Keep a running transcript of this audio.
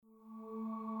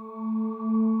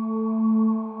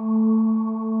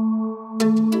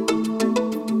Welcome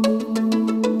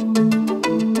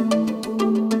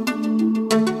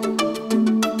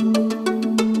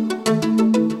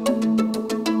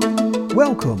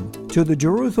to the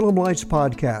Jerusalem Lights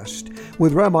Podcast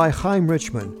with Rabbi Chaim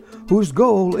Richman, whose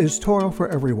goal is Torah for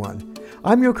everyone.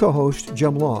 I'm your co-host,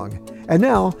 Jim Long. And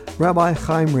now, Rabbi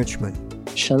Chaim Richman.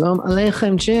 Shalom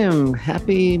Aleichem, Jim.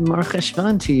 Happy Mar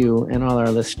Cheshvan to you and all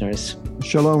our listeners.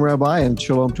 Shalom, Rabbi, and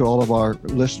shalom to all of our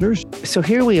listeners. So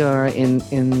here we are in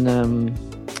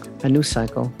a new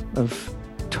cycle of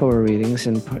Torah readings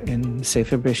in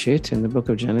Sefer Bereshit, in the book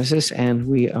of Genesis, and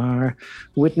we are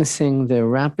witnessing the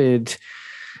rapid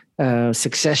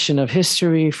succession of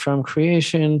history from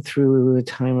creation through the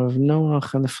time of Noah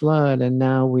and the flood, and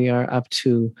now we are up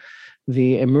to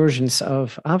the emergence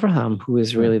of Abraham, who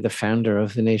is really the founder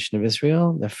of the nation of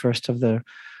Israel, the first of the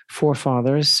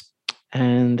forefathers,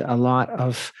 and a lot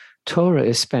of Torah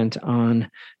is spent on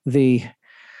the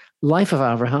life of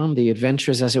Abraham, the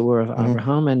adventures, as it were, of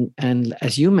Abraham. And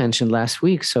as you mentioned last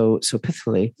week, so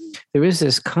pithily, there is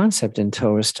this concept in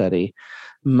Torah study,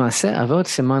 Maseh Avot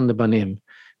Siman Lebanim,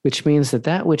 which means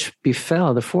that which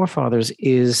befell the forefathers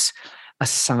is a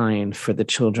sign for the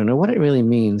children. Or what it really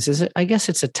means is, I guess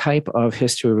it's a type of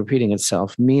history repeating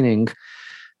itself, meaning,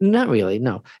 not really,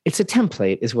 no. It's a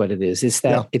template is what it is. It's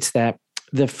that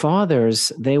the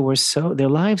fathers, their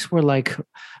lives were like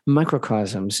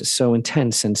microcosms, so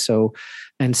intense and so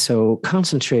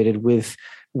concentrated with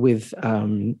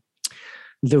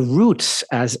the roots,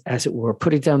 as it were,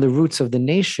 putting down the roots of the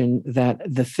nation, that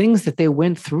the things that they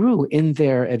went through in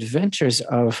their adventures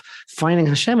of finding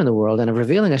Hashem in the world and of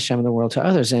revealing Hashem in the world to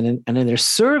others, and in their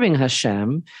serving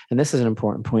Hashem, and this is an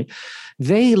important point,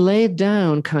 they laid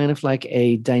down kind of like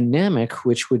a dynamic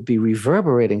which would be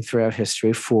reverberating throughout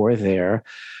history for their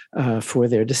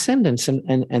descendants.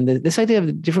 And this idea of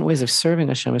the different ways of serving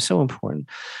Hashem is so important,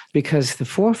 because the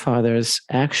forefathers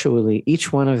actually,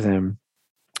 each one of them,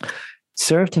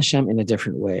 served Hashem in a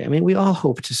different way. I mean, we all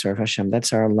hope to serve Hashem.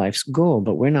 That's our life's goal,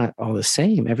 but we're not all the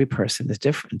same. Every person is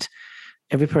different.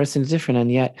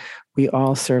 And yet we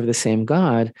all serve the same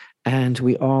God, and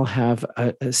we all have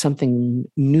something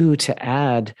new to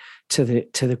add to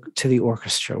the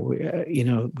orchestra.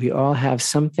 We all have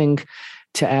something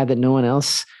to add that no one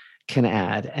else can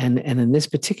add. And in this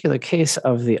particular case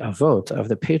of the Avot, of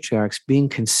the patriarchs being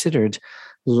considered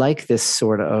like this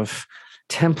sort of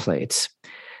templates,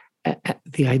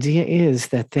 the idea is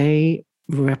that they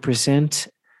represent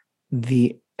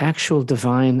the actual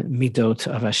divine midot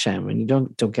of Hashem. And you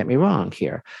don't get me wrong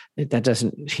here. That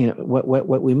doesn't,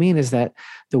 what we mean is that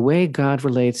the way God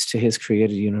relates to his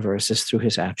created universe is through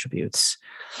his attributes.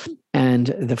 And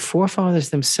the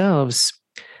forefathers themselves,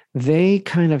 they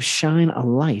kind of shine a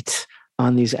light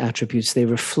on these attributes. They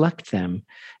reflect them.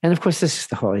 And of course, this is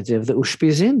the whole idea of the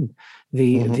Ushpizin,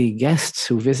 the guests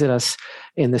who visit us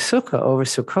in the Sukkah over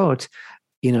Sukkot,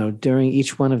 during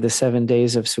each one of the 7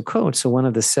 days of Sukkot. So one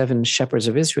of the 7 shepherds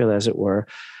of Israel, as it were,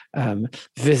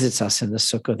 visits us in the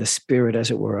Sukkah, the spirit, as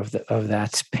it were, of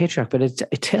that patriarch. But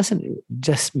it doesn't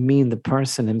just mean the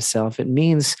person himself. It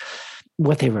means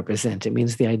what they represent. It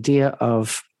means the idea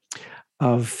of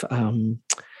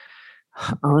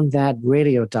on that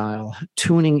radio dial,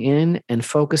 tuning in and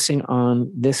focusing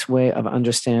on this way of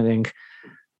understanding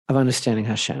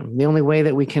Hashem. The only way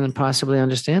that we can possibly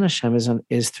understand Hashem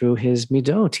is through his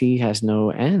midot. He has no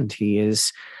end. He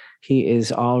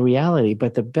is all reality.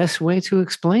 But the best way to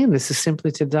explain this is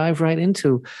simply to dive right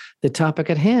into the topic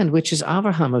at hand, which is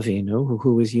Avraham Avinu,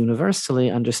 who is universally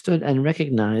understood and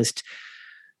recognized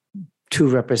to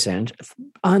represent,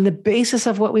 on the basis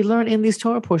of what we learn in these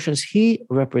Torah portions, he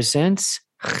represents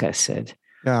Chesed.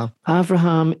 Yeah.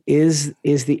 Avraham is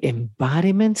the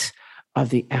embodiment of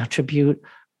the attribute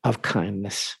of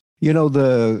kindness.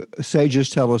 The sages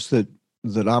tell us that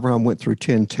Abraham went through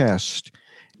 10 tests.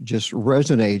 Just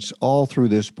resonates all through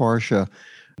this parsha.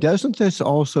 Doesn't this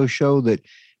also show that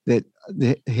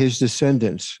his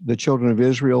descendants, the children of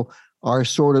Israel, are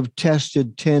sort of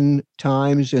tested 10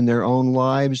 times in their own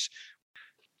lives?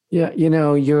 Yeah,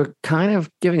 you're kind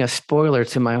of giving a spoiler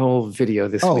to my whole video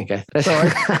this week. Sorry.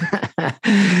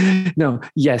 No,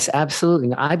 yes,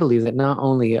 absolutely. I believe that not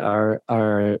only are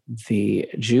the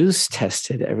Jews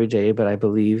tested every day, but I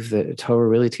believe that Torah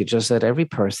really teaches that every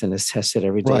person is tested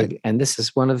every day. Right. And this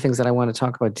is one of the things that I want to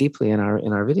talk about deeply in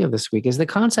our video this week, is the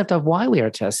concept of why we are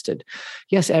tested.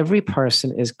 Yes, every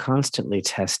person is constantly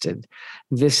tested.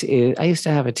 I used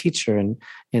to have a teacher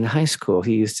in high school.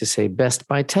 He used to say best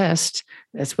by test.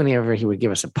 That's whenever he would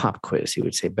give us a pop quiz, he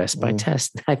would say best by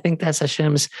test. I think that's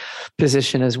Hashem's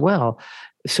position as well.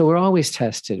 So we're always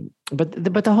tested. But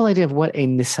the whole idea of what a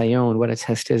nisayon, what a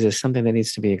test is something that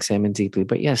needs to be examined deeply.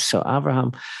 But yes, so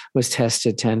Abraham was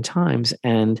tested 10 times.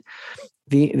 And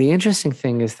the interesting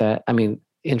thing is that, I mean,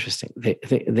 interesting,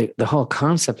 the whole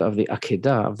concept of the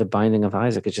Akedah, of the binding of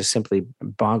Isaac, it just simply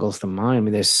boggles the mind. I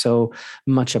mean, there's so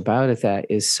much about it that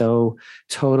is so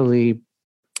totally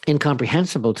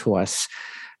incomprehensible to us,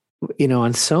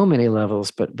 on so many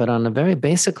levels, but on a very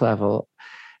basic level,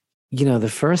 the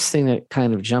first thing that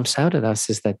kind of jumps out at us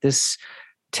is that this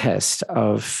test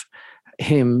of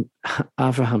him,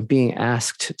 Avraham, being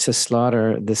asked to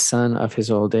slaughter the son of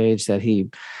his old age that he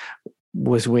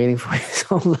was waiting for his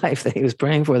whole life, that he was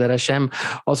praying for, that Hashem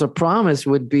also promised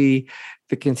would be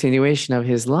the continuation of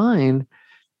his line,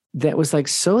 that was like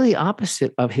so the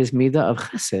opposite of his midah of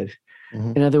chesed.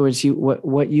 Mm-hmm. In other words,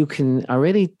 what you can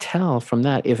already tell from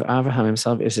that, if Avraham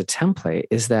himself is a template,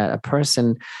 is that a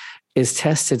person is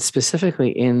tested specifically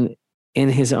in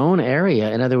his own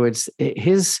area. In other words,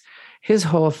 his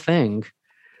whole thing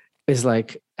is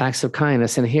like acts of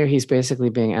kindness. And here he's basically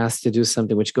being asked to do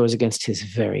something which goes against his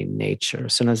very nature.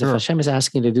 So as if Hashem is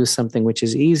asking you to do something which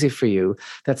is easy for you,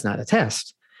 that's not a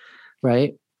test,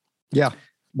 right? Yeah.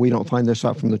 We don't find this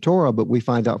out from the Torah, but we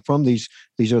find out from these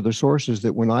other sources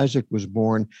that when Isaac was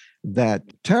born, that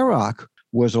Terach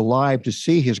was alive to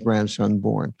see his grandson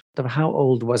born. How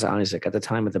old was Isaac at the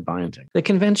time of the binding? The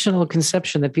conventional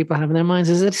conception that people have in their minds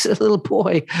is that he's a little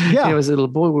boy. Yeah. He was a little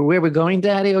boy. Where we're going,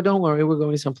 Daddy? Oh, don't worry, we're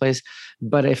going someplace.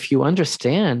 But if you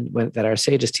understand that our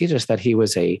sages teach us that he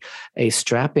was a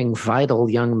strapping, vital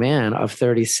young man of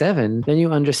 37, then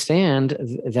you understand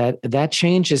that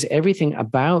changes everything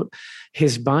about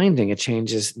his binding. It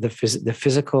changes the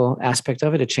physical aspect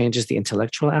of it. It changes the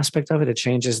intellectual aspect of it. It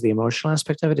changes the emotional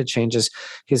aspect of it. It changes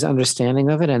his understanding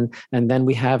of it. And then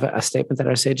we have a statement that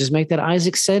our sages make that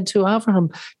Isaac said to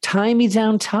Abraham, tie me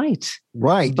down tight.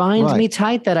 Right. Bind me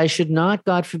tight that I should not,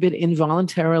 God forbid,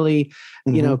 involuntarily,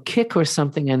 kick or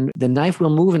something, and the knife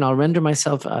will move and I'll render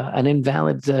myself an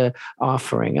invalid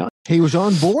offering. He was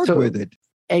on board with it.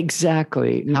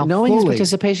 Exactly. Knowing his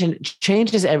participation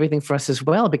changes everything for us as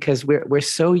well, because we're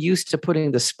so used to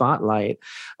putting the spotlight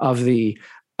of the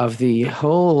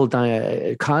whole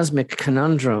cosmic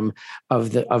conundrum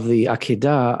of the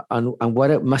Akedah on what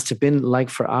it must have been like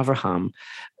for Avraham,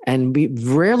 and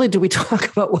rarely do we talk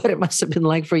about what it must have been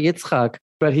like for Yitzchak.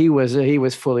 But he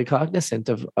was fully cognizant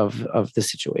of the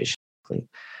situation.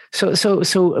 So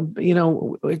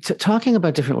talking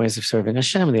about different ways of serving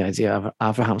Hashem, the idea of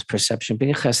Avraham's perception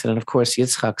being chesed, and of course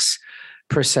Yitzchak's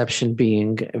perception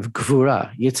being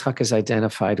gvura. Yitzchak is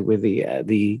identified with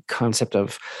the concept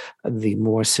of the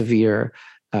more severe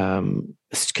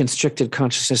constricted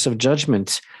consciousness of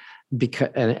judgment, because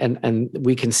and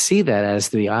we can see that as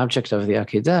the object of the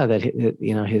Akedah, that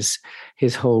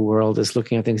his whole world is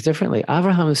looking at things differently.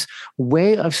 Avraham's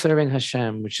way of serving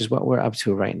Hashem, which is what we're up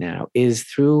to right now, is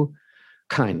through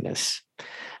kindness.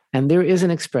 And there is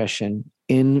an expression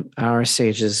in our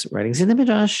sages' writings, in the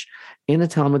Midrash, in the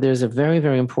Talmud. There's a very,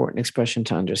 very important expression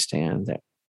to understand, that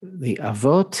the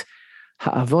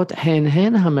ha'avot hen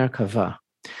hamerkava,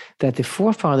 that the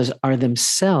forefathers are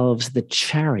themselves the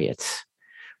chariot.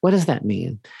 What does that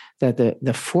mean? That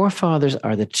the forefathers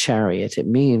are the chariot. It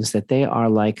means that they are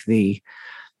like the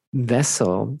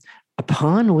vessel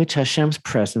upon which Hashem's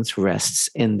presence rests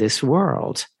in this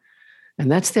world.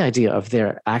 And that's the idea of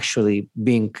their actually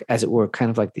being, as it were,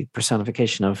 kind of like the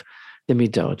personification of the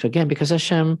midot. Again, because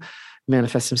Hashem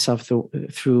manifests himself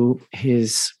through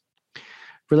his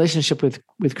relationship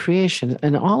with creation.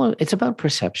 And it's about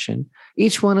perception.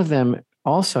 Each one of them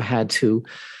also had to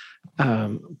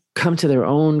come to their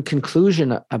own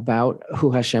conclusion about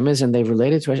who Hashem is, and they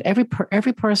related to Hashem.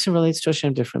 Every person relates to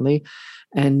Hashem differently,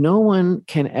 and no one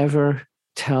can ever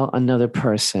tell another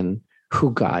person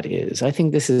who God is. I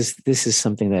think this is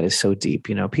something that is so deep.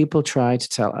 People try to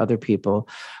tell other people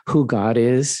who God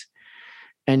is,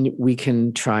 and we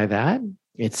can try that.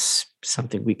 It's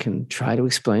something we can try to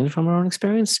explain from our own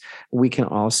experience. We can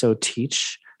also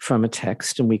teach from a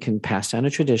text, and we can pass down a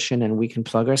tradition, and we can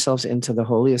plug ourselves into the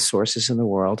holiest sources in the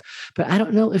world. But I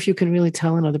don't know if you can really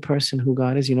tell another person who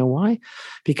God is. You know why?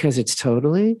 Because it's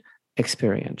totally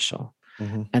experiential.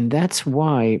 Mm-hmm. And that's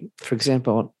why, for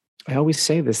example, I always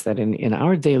say this, that in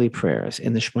our daily prayers,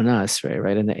 in the Shemona Esrei,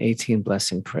 right, in the 18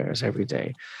 blessing prayers every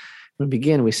day, when we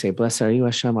begin, we say, "Blessed are you,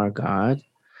 Hashem, our God,"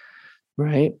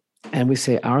 right? And we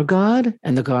say, "Our God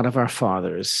and the God of our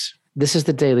fathers." This is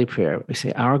the daily prayer. We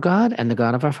say, "Our God and the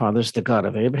God of our fathers, the God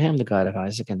of Abraham, the God of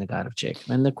Isaac, and the God of Jacob."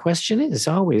 And the question is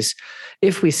always,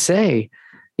 if we say,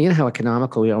 how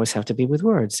economical we always have to be with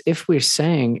words. If we're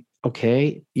saying,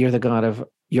 okay, you're the God of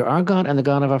you're our God and the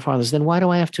God of our fathers, then why do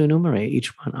I have to enumerate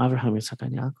each one? Avraham, Yitzchak,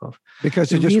 and Yaakov. Because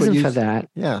The it's just what reason you for that,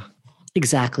 yeah.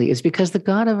 exactly, is because the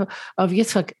God of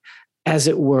Yitzchak, as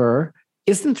it were,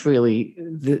 isn't really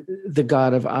the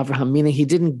God of Avraham, meaning he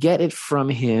didn't get it from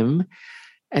him.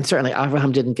 And certainly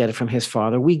Avraham didn't get it from his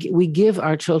father. We give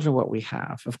our children what we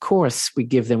have. Of course, we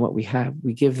give them what we have.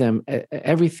 We give them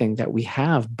everything that we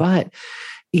have. But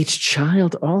each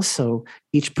child also,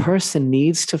 each person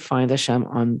needs to find Hashem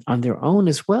on their own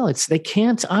as well. They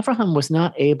can't, Avraham was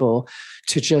not able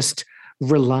to just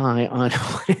rely on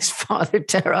what his father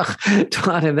Terach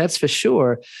taught him, that's for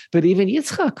sure. But even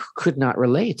Yitzchak could not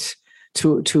relate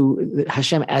to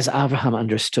Hashem as Avraham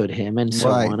understood him, and so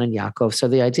on, and Yaakov. So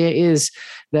the idea is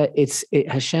that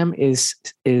Hashem is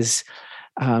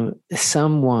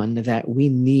someone that we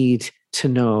need to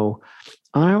know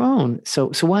on our own.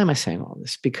 So why am I saying all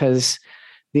this? Because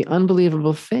the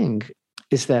unbelievable thing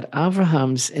is that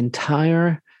Abraham's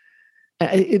entire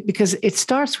because it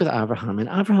starts with Abraham, and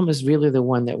Abraham is really the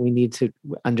one that we need to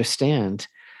understand.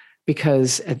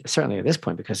 Because certainly at this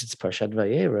point, because it's Parshat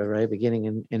Vayera, right,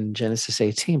 beginning in Genesis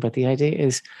 18. But the idea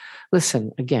is,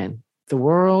 listen, again, the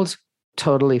world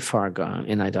totally far gone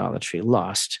in idolatry,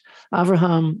 lost.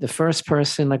 Avraham, the first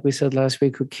person, like we said last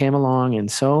week, who came along in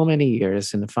so many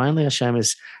years, and finally Hashem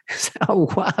is oh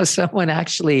wow, someone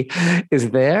actually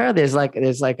is there. There's like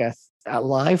a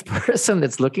live person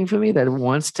that's looking for me that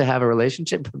wants to have a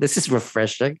relationship. This is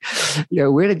refreshing.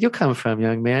 Where did you come from,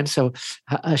 young man? So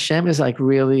Hashem is like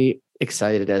really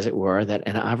excited, as it were,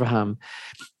 and Abraham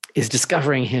is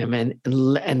discovering him, and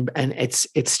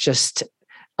it's just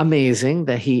amazing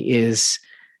that he is,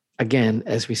 again,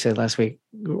 as we said last week,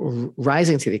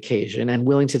 rising to the occasion and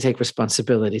willing to take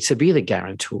responsibility to be the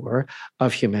guarantor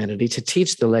of humanity, to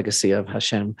teach the legacy of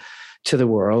Hashem to the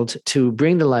world, to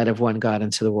bring the light of one God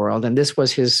into the world. And this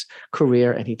was his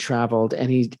career, and he traveled, and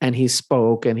he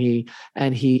spoke, and he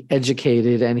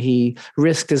educated, and he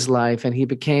risked his life, and he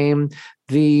became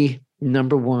the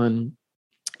number one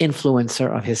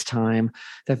influencer of his time,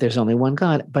 that there's only one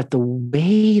God. But the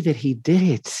way that he did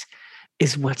it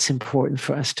is what's important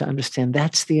for us to understand.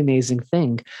 That's the amazing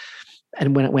thing.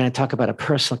 And when I talk about a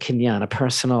personal kinyan, a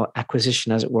personal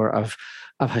acquisition, as it were, of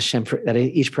Hashem, that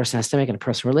each person has to make in a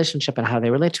personal relationship, and how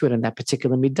they relate to it in that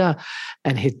particular midah,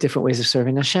 and his different ways of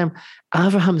serving Hashem.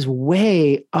 Abraham's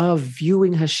way of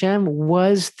viewing Hashem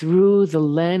was through the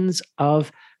lens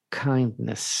of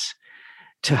kindness.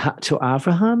 To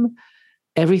Abraham,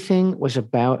 everything was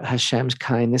about Hashem's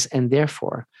kindness, and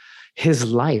therefore his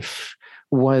life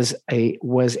was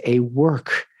a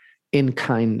work in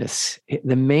kindness.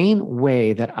 The main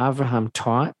way that Abraham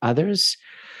taught others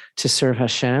to serve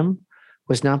Hashem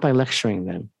was not by lecturing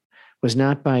them, was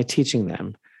not by teaching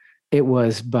them. It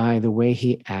was by the way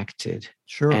he acted.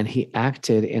 Sure. And he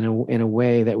acted in a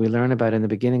way that we learn about in the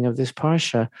beginning of this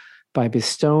parsha, by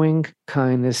bestowing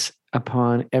kindness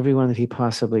upon everyone that he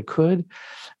possibly could.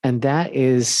 And that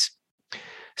is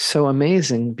so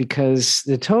amazing, because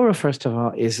the Torah, first of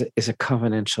all, is a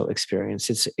covenantal experience.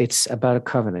 It's about a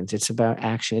covenant. It's about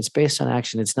action. It's based on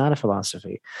action. It's not a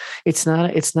philosophy. It's not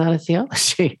a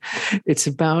theology. It's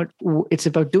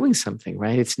about doing something,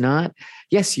 right? It's not,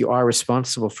 yes, you are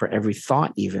responsible for every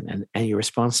thought even, and you're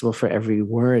responsible for every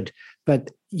word,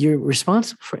 but you're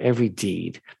responsible for every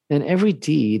deed. And every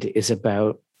deed is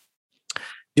about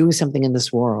doing something in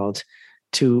this world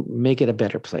to make it a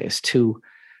better place, to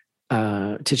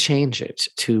change it,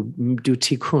 to do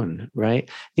tikkun, right?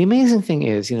 The amazing thing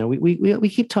is, we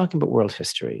keep talking about world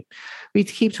history. We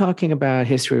keep talking about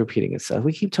history repeating itself.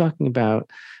 We keep talking about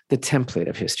the template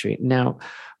of history. Now,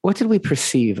 what did we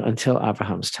perceive until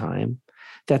Abraham's time?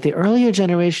 That the earlier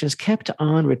generations kept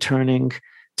on returning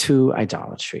to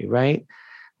idolatry, right?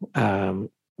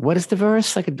 What is the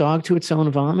verse? Like a dog to its own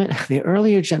vomit. The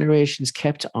earlier generations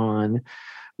kept on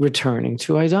returning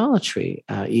to idolatry,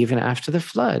 even after the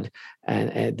flood,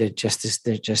 and there's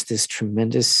just this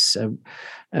tremendous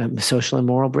social and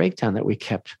moral breakdown that we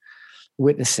kept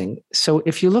witnessing. So,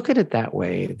 if you look at it that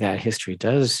way, that history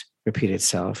does repeat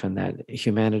itself, and that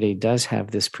humanity does have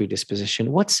this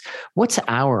predisposition. What's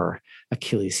our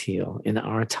Achilles heel in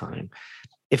our time?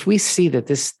 If we see that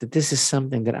this is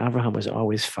something that Abraham was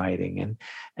always fighting,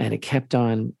 and it kept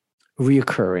on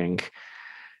reoccurring,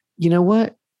 you know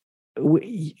what?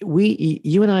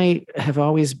 You and I have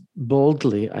always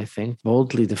boldly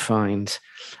defined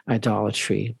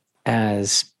idolatry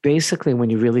as basically, when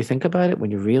you really think about it,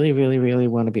 when you really, really, really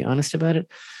want to be honest about it,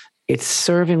 it's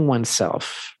serving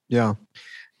oneself. Yeah.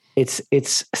 It's a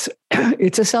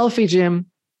selfie, Jim.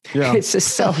 Yeah. It's a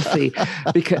selfie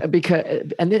because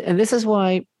this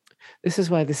is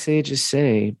why the sages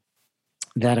say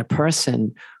that a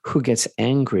person who gets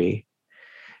angry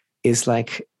is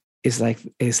like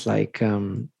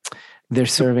they're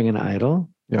serving an idol.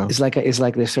 Yeah. It's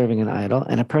like they're serving an idol.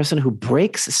 And a person who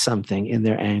breaks something in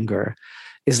their anger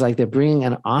is like they're bringing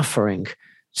an offering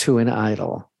to an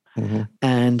idol. Mm-hmm.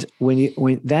 And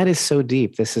when that is so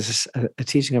deep, this is a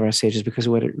teaching of our sages, because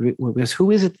because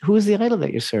who is it? Who is the idol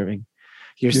that you're serving?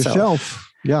 Yourself.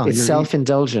 Yeah. It's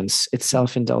self-indulgence. It's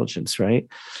self-indulgence, right?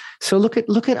 So look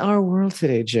at our world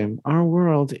today, Jim. Our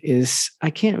world is, I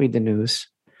can't read the news.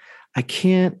 I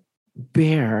can't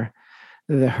bear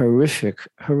the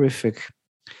horrific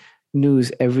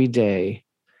news every day.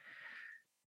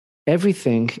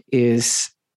 Everything is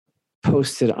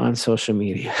posted on social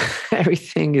media.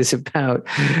 Everything is about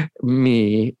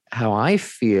me, how I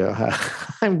feel,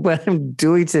 what I'm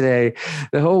doing today.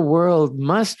 The whole world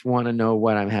must want to know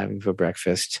what I'm having for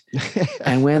breakfast.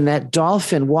 And when that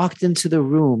dolphin walked into the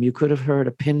room, you could have heard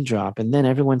a pin drop. And then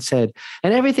everyone said,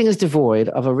 and everything is devoid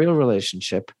of a real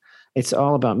relationship. It's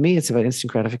all about me. It's about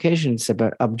instant gratification. It's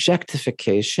about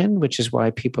objectification, which is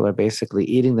why people are basically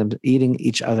eating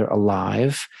each other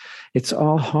alive. It's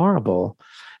all horrible.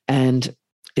 And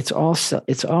it's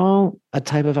all a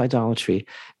type of idolatry.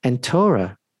 And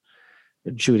Torah,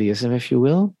 Judaism, if you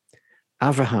will,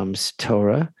 Abraham's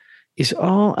Torah, is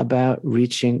all about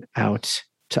reaching out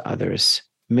to others,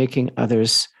 making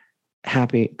others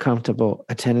happy, comfortable,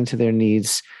 attending to their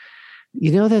needs.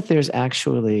 You know that there's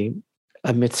actually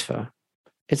a mitzvah.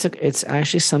 It's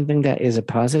actually something that is a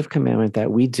positive commandment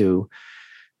that we do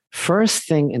first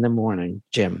thing in the morning,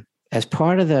 Jim, as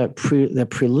part of the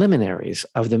preliminaries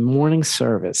of the morning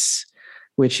service,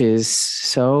 which is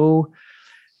so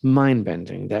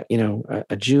mind-bending that,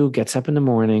 a Jew gets up in the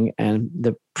morning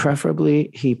and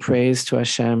preferably he prays to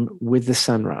Hashem with the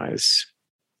sunrise.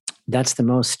 That's the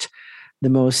most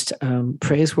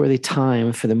praiseworthy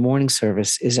time for the morning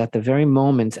service is at the very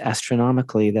moment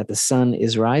astronomically that the sun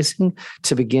is rising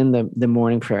to begin the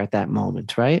morning prayer at that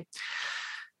moment, right?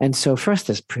 And so first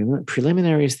there's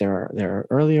preliminaries. There are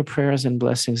earlier prayers and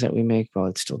blessings that we make while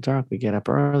it's still dark. We get up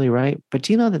early, right? But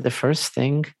do you know that the first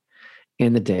thing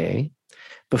in the day,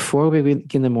 before we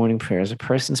begin the morning prayers, a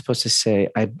person's supposed to say,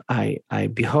 I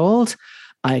behold,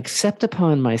 I accept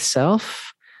upon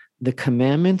myself the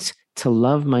commandment to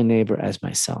love my neighbor as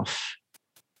myself.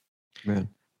 Amen.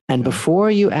 And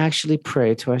before you actually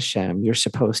pray to Hashem, you're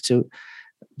supposed to,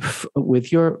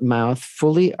 with your mouth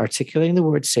fully articulating the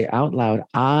word, say out loud,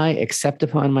 I accept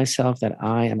upon myself that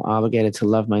I am obligated to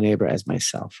love my neighbor as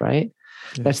myself, right?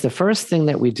 Yeah. That's the first thing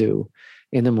that we do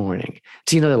in the morning.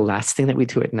 Do you know the last thing that we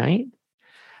do at night?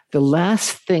 The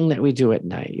last thing that we do at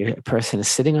night, a person is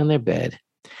sitting on their bed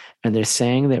and they're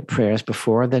saying their prayers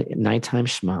before the nighttime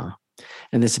Shema.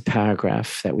 And there's a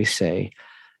paragraph that we say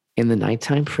in the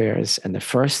nighttime prayers. And the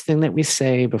first thing that we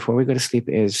say before we go to sleep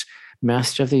is,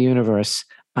 Master of the universe,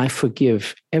 I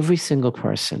forgive every single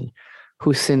person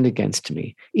who sinned against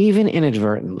me, even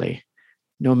inadvertently,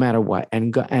 no matter what.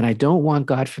 And I don't want,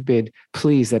 God forbid,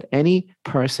 please, that any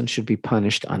person should be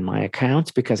punished on my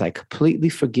account, because I completely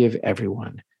forgive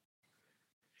everyone.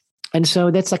 And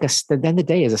so that's then the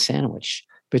day is a sandwich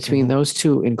between those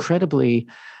two incredibly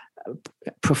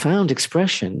profound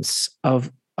expressions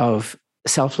of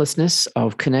selflessness,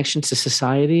 of connection to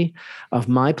society, of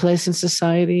my place in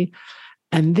society.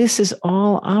 And this is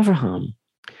all Avraham.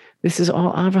 This is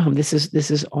all Avraham.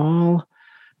 This is all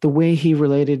the way he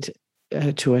related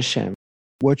to Hashem.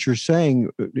 What you're saying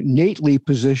neatly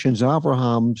positions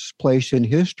Abraham's place in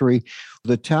history.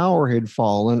 The tower had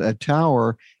fallen, a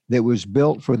tower that was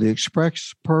built for the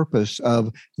express purpose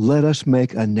of let us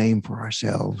make a name for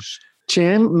ourselves.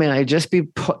 Jim, may I just be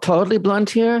totally blunt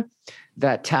here?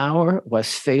 That tower was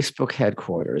Facebook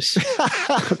headquarters.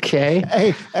 Okay.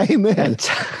 Hey, amen.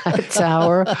 That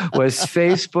tower was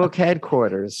Facebook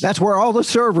headquarters. That's where all the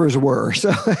servers were.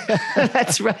 So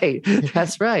That's right.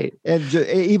 That's right. And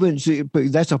even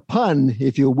that's a pun,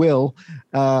 if you will,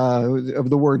 of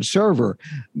the word server.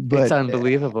 But it's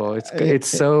unbelievable. It's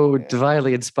so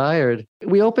divinely inspired.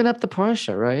 We open up the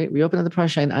Parsha, right? We open up the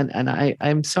Parsha, and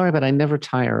I'm sorry, but I never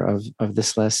tire of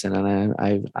this lesson,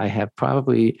 and I have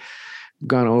probably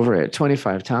gone over it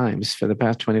 25 times for the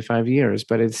past 25 years,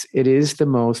 but it is the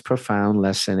most profound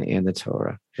lesson in the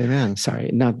Torah. Amen.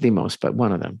 Sorry, not the most, but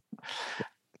one of them.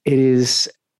 It is,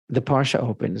 the Parsha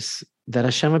opens that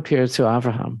Hashem appeared to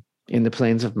Avraham in the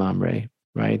plains of Mamre,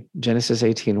 right? Genesis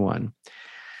 18:1.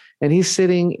 And he's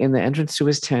sitting in the entrance to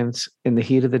his tent in the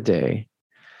heat of the day.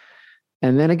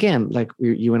 And then again, like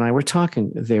you and I were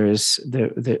talking, there's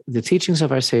the teachings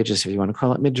of our sages, if you want to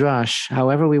call it midrash,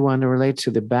 however we want to relate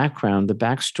to the background, the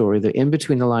backstory, the in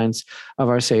between the lines of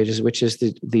our sages, which is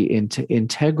the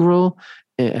integral,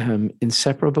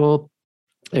 inseparable,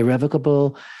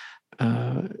 irrevocable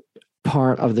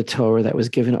part of the Torah that was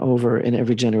given over in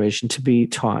every generation to be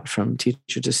taught from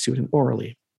teacher to student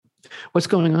orally. What's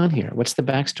going on here? What's the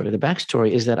backstory? The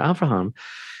backstory is that Avraham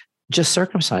just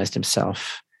circumcised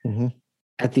himself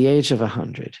at the age of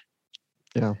 100.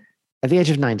 Yeah. At the age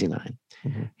of 99.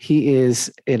 He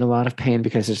is in a lot of pain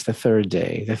because it's the third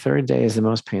day. The third day is the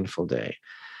most painful day.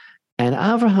 And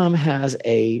Avraham has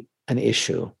an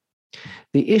issue.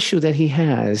 The issue that he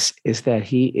has is that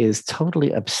he is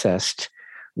totally obsessed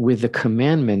with the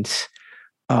commandment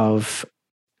of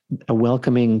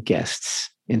welcoming guests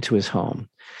into his home.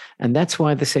 And that's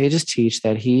why the sages teach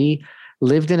that he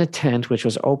lived in a tent which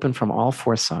was open from all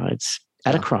four sides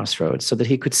at a crossroads so that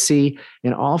he could see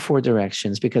in all four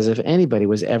directions, because if anybody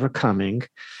was ever coming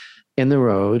in the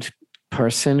road,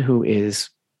 person who is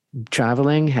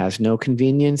traveling, has no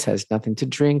convenience, has nothing to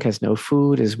drink, has no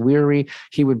food, is weary,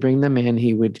 he would bring them in,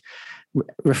 he would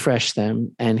refresh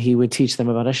them, and he would teach them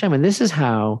about Hashem. And this is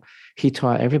how he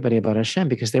taught everybody about Hashem,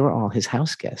 because they were all his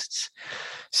house guests.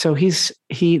 So this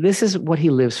is what he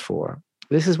lives for.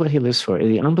 This is what he lives for.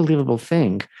 The unbelievable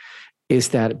thing is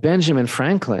that Benjamin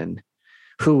Franklin,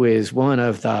 who is one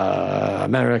of the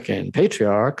American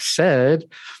patriarchs, said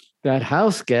that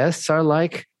house guests are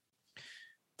like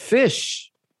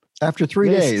fish. After 3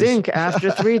 days. They stink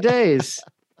after 3 days.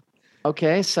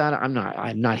 Okay, so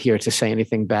I'm not here to say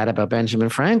anything bad about Benjamin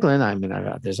Franklin. I mean,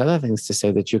 there's other things to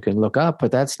say that you can look up,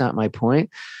 but that's not my point.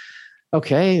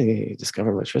 Okay, they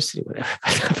discovered electricity, whatever.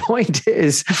 But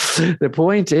the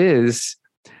point is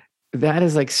that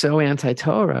is like so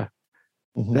anti-Torah.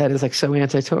 That is like so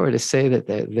anti-Torah to say that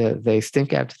they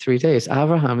stink after 3 days.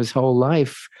 Abraham's whole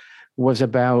life was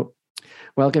about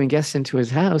welcoming guests into his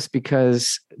house,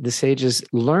 because the sages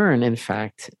learn, in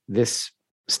fact, this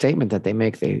statement that they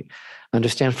make, they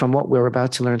understand from what we're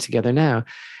about to learn together now,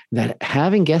 that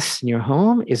having guests in your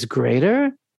home is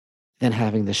greater than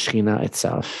having the Shekhinah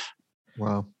itself.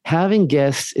 Wow. Having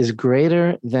guests is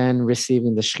greater than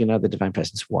receiving the Shekhinah, the divine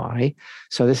presence. Why?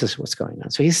 So this is what's going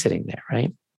on. So he's sitting there,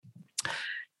 right?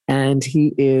 And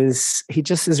he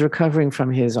just is recovering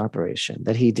from his operation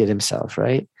that he did himself,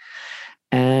 right?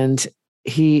 And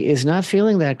he is not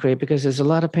feeling that great because there's a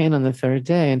lot of pain on the third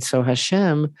day. And so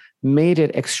Hashem made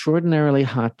it extraordinarily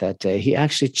hot that day. He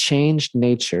actually changed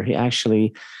nature. He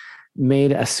actually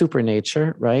made a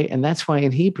supernature, right? And that's why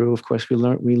in Hebrew, of course, we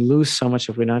lose so much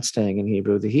if we're not staying in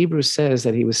Hebrew. The Hebrew says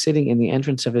that he was sitting in the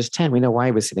entrance of his tent. We know why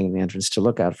he was sitting in the entrance, to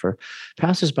look out for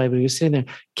passersby, but he was sitting there,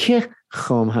 ki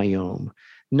chom hayom,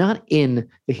 not in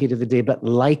the heat of the day, but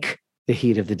like the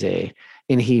heat of the day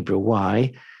in Hebrew.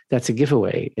 Why? That's a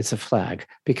giveaway. It's a flag,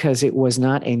 because it was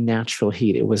not a natural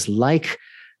heat. It was like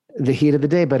the heat of the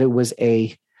day, but it was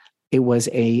a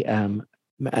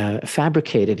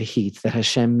fabricated heat that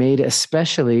Hashem made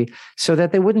especially so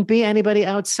that there wouldn't be anybody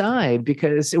outside,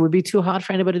 because it would be too hot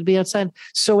for anybody to be outside,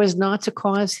 so as not to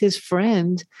cause his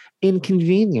friend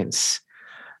inconvenience.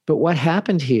 But what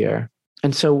happened here?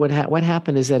 And so what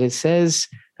happened is that it says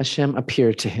Hashem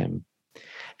appeared to him.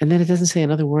 And then it doesn't say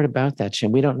another word about that,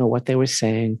 Hashem. We don't know what they were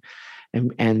saying.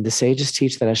 And the sages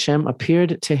teach that Hashem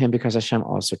appeared to him because Hashem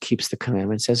also keeps the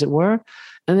commandments, as it were.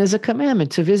 And there's a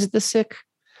commandment to visit the sick.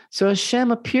 So Hashem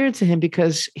appeared to him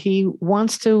because he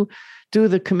wants to do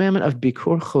the commandment of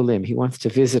Bikur Cholim. He wants to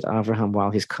visit Avraham while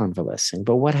he's convalescing.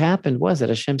 But what happened was that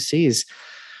Hashem sees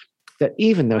that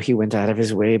even though he went out of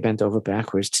his way, bent over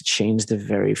backwards to change the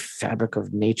very fabric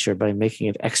of nature by making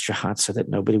it extra hot so that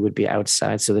nobody would be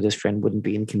outside, so that his friend wouldn't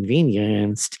be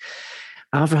inconvenienced,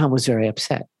 Avraham was very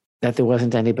upset that there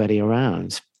wasn't anybody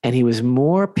around. And he was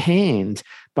more pained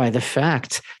by the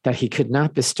fact that he could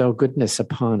not bestow goodness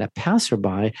upon a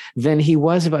passerby than he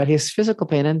was about his physical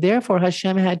pain. And therefore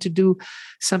Hashem had to do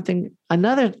something,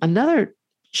 another,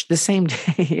 the same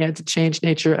day, he had to change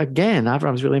nature again.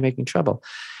 Avraham's really making trouble.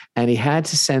 And he had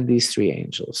to send these three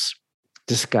angels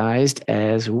disguised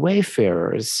as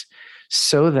wayfarers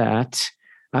so that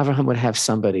Avraham would have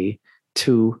somebody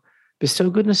to bestow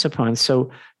goodness upon. So,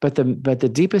 but the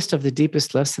deepest of the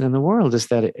deepest lesson in the world is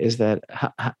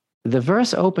that the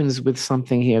verse opens with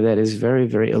something here that is very,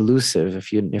 very elusive.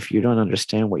 If you don't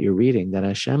understand what you're reading, that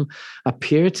Hashem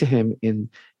appeared to him in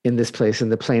this place in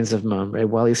the plains of Mamre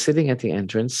while he's sitting at the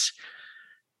entrance.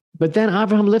 But then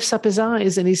Abraham lifts up his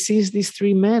eyes and he sees these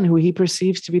three men who he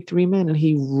perceives to be three men, and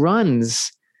he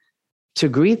runs to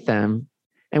greet them.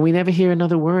 And we never hear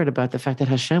another word about the fact that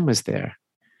Hashem was there.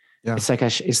 Yeah.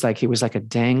 It's like he was like a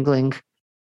dangling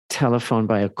telephone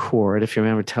by a cord. If you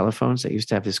remember telephones that used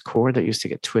to have this cord that used to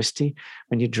get twisty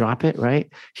when you drop it,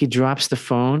 right? He drops the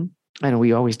phone. I know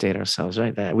we always date ourselves,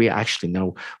 right? That we actually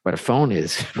know what a phone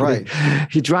is. Right.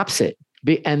 He drops it.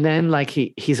 And then like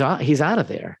he's out of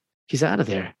there. He's out of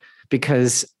there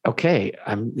because, okay,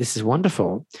 this is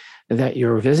wonderful that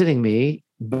you're visiting me,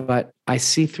 but I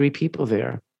see 3 people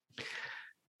there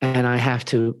and I have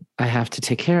to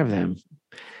take care of them.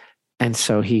 And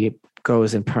so he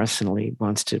goes and personally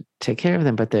wants to take care of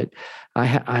them, but that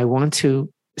I want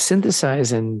to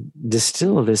synthesize and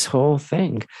distill this whole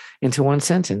thing into one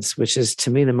sentence, which is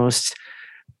to me the most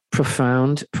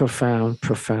profound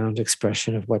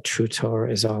expression of what true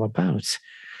Torah is all about.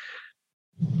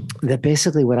 That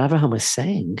basically what Avraham was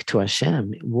saying to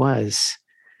Hashem was,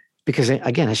 because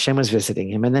again, Hashem was visiting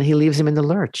him and then he leaves him in the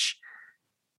lurch.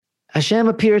 Hashem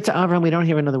appeared to Avraham. We don't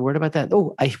hear another word about that.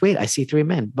 Oh, I see 3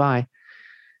 men. Bye.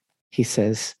 He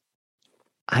says,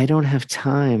 I don't have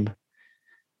time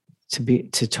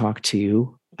to talk to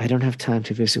you. I don't have time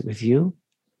to visit with you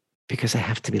because I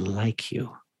have to be like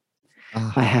you.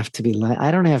 I have to be like,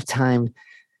 I don't have time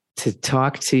to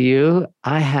talk to you.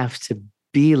 I have to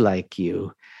be like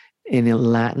you. In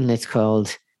Latin, it's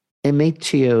called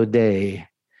imitatio Dei,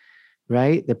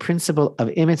 right? The principle of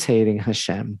imitating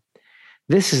Hashem.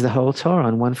 This is the whole Torah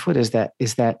on one foot, is that,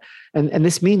 and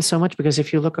this means so much because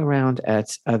if you look around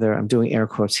at other, I'm doing air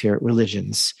quotes here,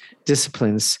 religions,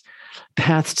 disciplines,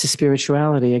 paths to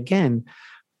spirituality, again,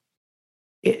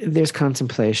 there's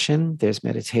contemplation, there's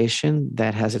meditation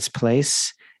that has its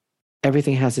place.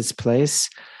 Everything has its place.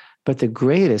 But the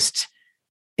greatest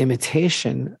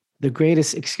imitation, the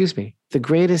greatest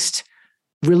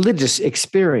religious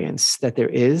experience that there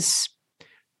is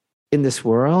in this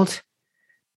world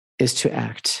is to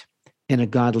act in a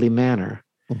godly manner.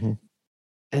 Mm-hmm.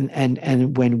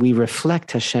 And when we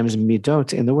reflect Hashem's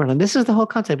midot in the world, and this is the whole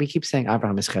concept, we keep saying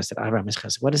Abraham is chesed, Abraham is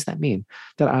chesed. What does that mean?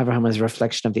 That Abraham is a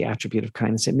reflection of the attribute of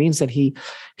kindness. It means that he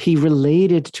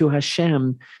related to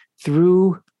Hashem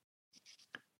through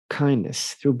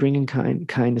kindness, through bringing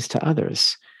kindness to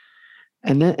others.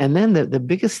 And then the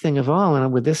biggest thing of all,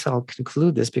 and with this I'll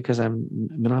conclude this because I'm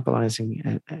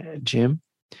monopolizing Jim.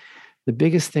 The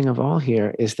biggest thing of all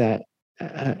here is that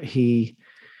he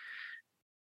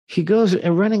goes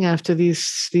running after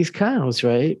these cows,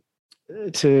 right,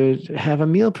 to have a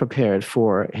meal prepared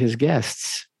for his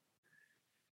guests.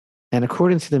 And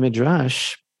according to the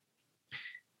Midrash,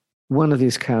 one of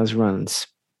these cows runs,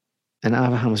 and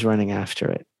Abraham's running after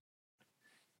it.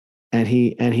 And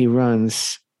he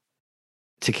runs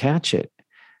to catch it,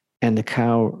 and the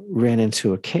cow ran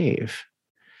into a cave.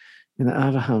 And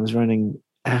Abraham's running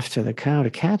after the cow to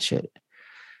catch it.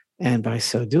 And by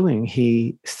so doing,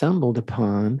 he stumbled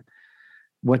upon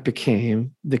what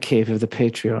became the cave of the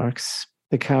patriarchs.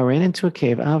 The cow ran into a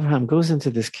cave. Abraham goes into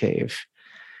this cave.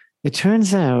 It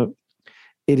turns out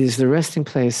it is the resting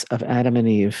place of Adam and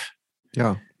Eve.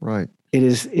 Yeah, right. It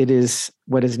is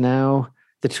what is now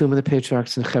the tomb of the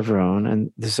patriarchs in Hebron.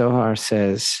 And the Zohar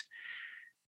says,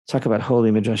 talk about holy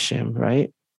midrashim,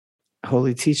 right?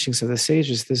 Holy teachings of the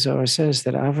sages. The Zohar says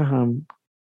that Abraham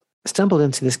stumbled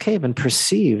into this cave and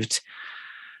perceived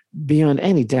beyond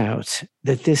any doubt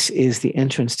that this is the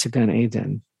entrance to Gan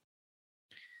Eden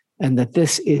and that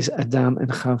this is Adam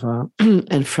and Chava.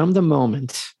 And from the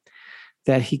moment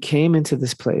that he came into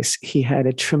this place, he had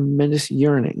a tremendous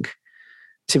yearning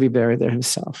to be buried there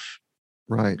himself.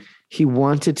 Right. He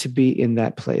wanted to be in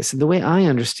that place. And the way I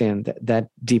understand that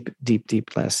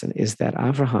deep lesson is that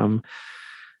Abraham,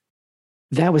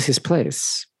 that was his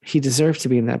place. He deserved to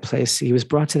be in that place. He was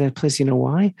brought to that place. You know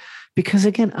why? Because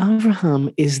again,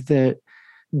 Abraham is the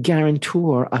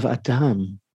guarantor of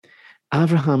Adam.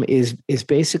 Abraham is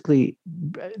basically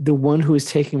the one who is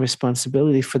taking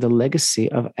responsibility for the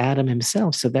legacy of Adam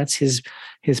himself. So that's his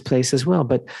place as well.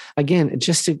 But again,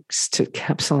 just to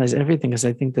capsulize everything, because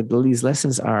I think that these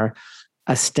lessons are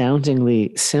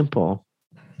astoundingly simple.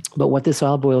 But what this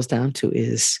all boils down to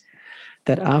is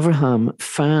that Abraham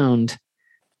found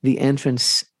the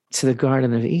entrance to the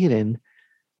Garden of Eden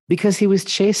because he was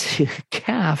chasing a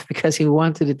calf, because he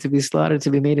wanted it to be slaughtered, to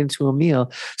be made into a meal.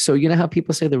 So you know how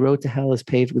people say the road to hell is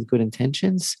paved with good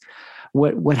intentions?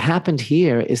 What happened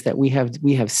here is that we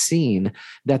have seen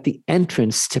that the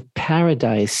entrance to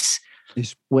paradise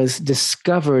was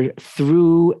discovered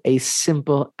through a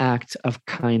simple act of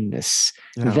kindness.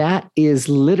 Yeah. That is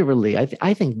literally,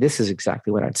 I think this is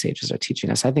exactly what our sages are teaching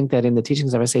us. I think that in the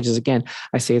teachings of our sages, again,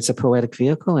 I say it's a poetic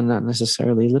vehicle and not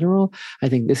necessarily literal. I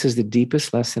think this is the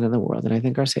deepest lesson in the world. And I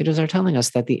think our sages are telling us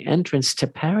that the entrance to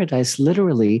paradise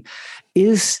literally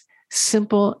is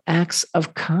simple acts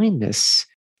of kindness.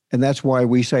 And that's why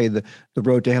we say the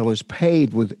road to hell is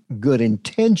paved with good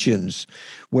intentions,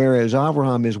 whereas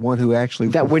Abraham is one who actually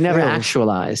That were never fulfills-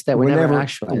 actualized. That were never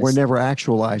actualized. We're never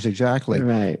actualized, exactly.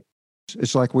 Right.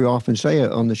 It's like we often say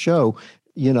on the show,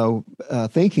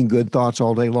 thinking good thoughts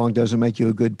all day long doesn't make you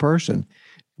a good person.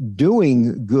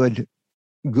 Doing good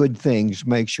things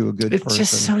makes you a good person. It's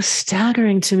just so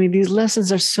staggering to me. These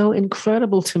lessons are so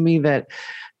incredible to me that,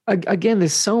 again,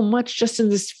 there's so much just in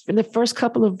the first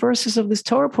couple of verses of this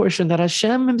Torah portion that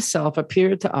Hashem himself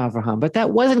appeared to Abraham, but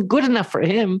that wasn't good enough for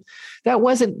him. That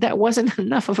wasn't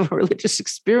enough of a religious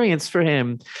experience for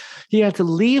him. He had to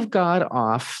leave God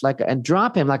off and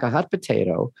drop him like a hot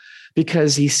potato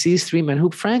because he sees three men who,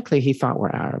 frankly, he thought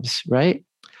were Arabs, right?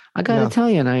 I got to tell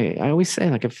you, and I always say,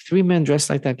 if three men dressed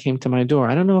like that came to my door,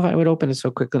 I don't know if I would open it so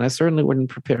quickly, and I certainly wouldn't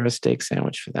prepare a steak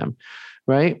sandwich for them,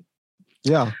 right?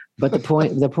 Yeah. But the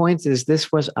point is,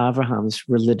 this was Abraham's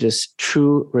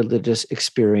true religious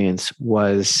experience,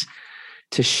 was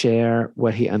to share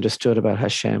what he understood about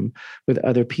Hashem with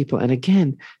other people. And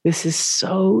again, this is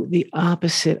so the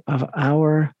opposite of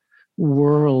our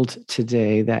world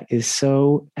today that is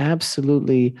so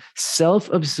absolutely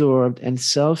self-absorbed and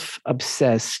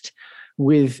self-obsessed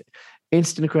with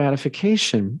instant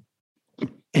gratification.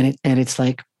 And it's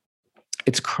like,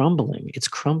 it's crumbling. It's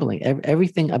crumbling.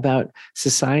 Everything about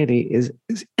society is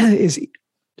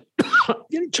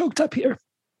getting choked up here.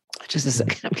 Just a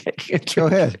second. I'm getting Go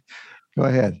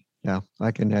ahead. Yeah,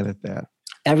 I can edit that.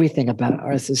 Everything about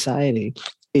our society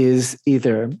is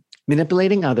either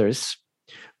manipulating others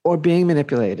or being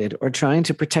manipulated or trying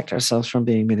to protect ourselves from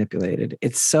being manipulated.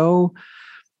 It's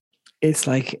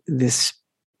like this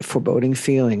foreboding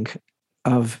feeling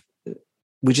of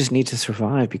we just need to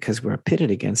survive because we're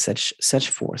pitted against such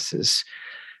forces.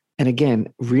 And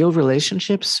again, real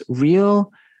relationships,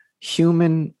 real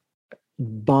human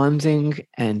bonding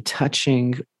and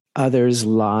touching others'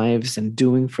 lives and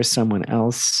doing for someone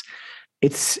else,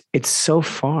 it's so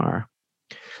far.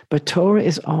 But Torah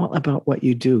is all about what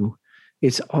you do.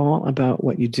 It's all about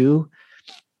what you do.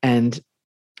 And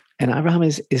Abraham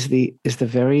is the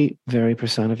very, very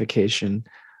personification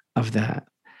of that.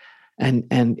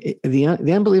 And the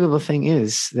unbelievable thing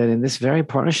is that in this very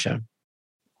parsha,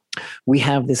 we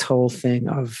have this whole thing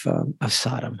of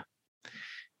Sodom,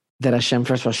 that Hashem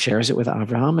first of all shares it with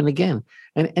Abraham, and again,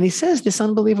 and he says this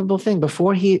unbelievable thing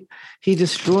before he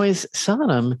destroys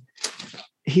Sodom.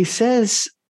 He says,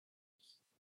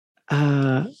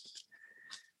 "Shall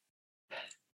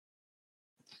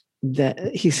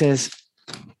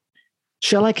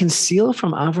I conceal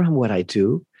from Abraham what I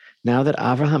do? Now that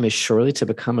Abraham is surely to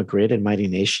become a great and mighty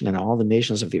nation, and all the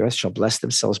nations of the earth shall bless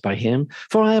themselves by him.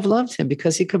 For I have loved him,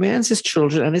 because he commands his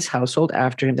children and his household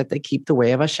after him that they keep the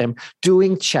way of Hashem,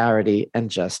 doing charity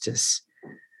and justice."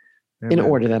 Amen. In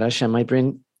order that Hashem might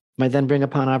then bring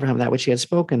upon Abraham that which he had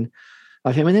spoken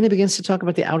of him. And then he begins to talk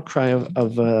about the outcry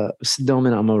of Sodom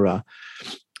and Amorah.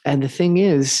 And the thing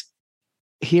is,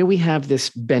 here we have this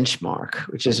benchmark,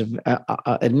 which is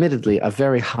admittedly a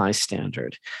very high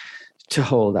standard to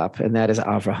hold up, and that is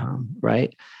Abraham,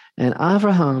 right? And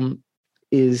Abraham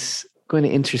is going to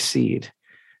intercede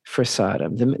for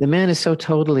Sodom. The man is so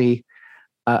totally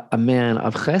a man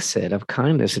of chesed, of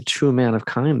kindness, a true man of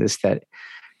kindness, that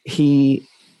he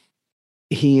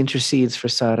intercedes for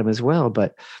Sodom as well.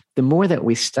 But the more that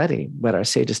we study what our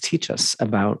sages teach us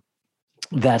about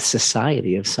that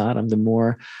society of Sodom, the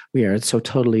more we are so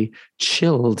totally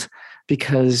chilled,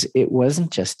 because it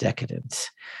wasn't just decadent.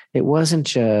 It wasn't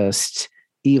just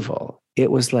evil.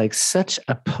 It was like such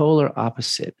a polar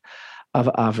opposite of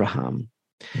Abraham.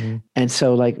 Mm-hmm. And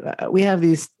so we have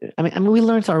these, I mean, we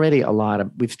learned already a lot.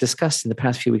 We've discussed in the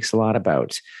past few weeks a lot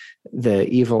about the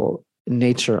evil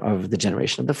nature of the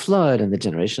generation of the flood and the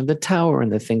generation of the tower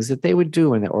and the things that they would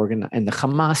do, and the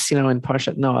Hamas, in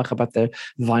Parshat Noach, about the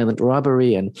violent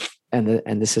robbery and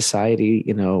the society,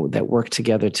 that worked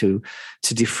together to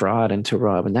defraud and to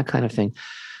rob and that kind of thing.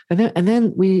 And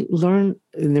then we learn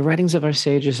in the writings of our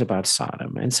sages about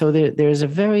Sodom. And so there's a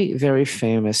very, very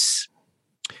famous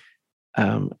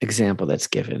example that's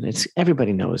given.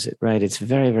 Everybody knows it, right? It's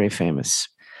very, very famous.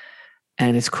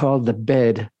 And it's called the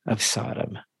bed of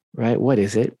Sodom. Right? What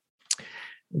is it?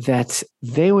 That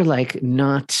they were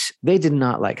they did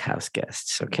not like house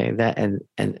guests. Okay. That and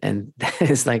that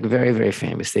is very, very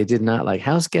famous. They did not like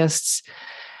house guests,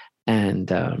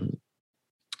 and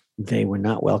they were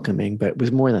not welcoming, but it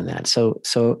was more than that. So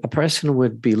a person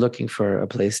would be looking for a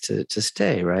place to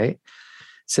stay, right?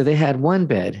 So they had one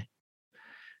bed,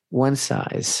 one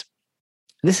size,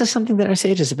 This is something that our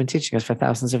sages have been teaching us for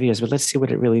thousands of years, but let's see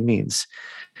what it really means.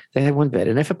 They had one bed,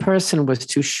 and if a person was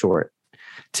too short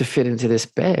to fit into this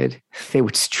bed, they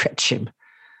would stretch him.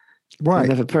 Right.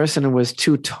 And if a person was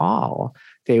too tall,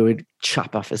 they would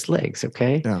chop off his legs.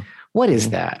 Okay. Yeah. What is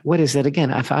that? What is that?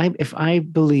 Again, if I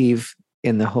believe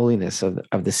in the holiness of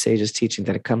the sages' teaching,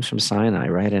 that it comes from Sinai,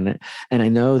 right? And I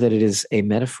know that it is a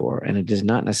metaphor and it is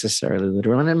not necessarily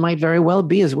literal, and it might very well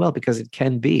be as well, because it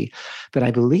can be. But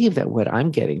I believe that what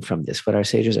I'm getting from this, what our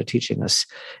sages are teaching us,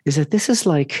 is that this is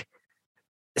like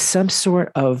some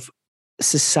sort of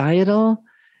societal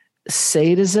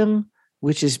sadism,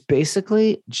 which is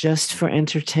basically just for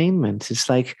entertainment. It's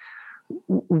like,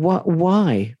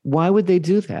 why would they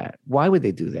do that? Why would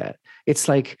they do that? It's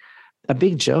like a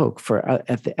big joke for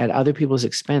at other people's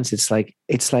expense. It's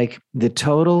like the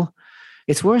total.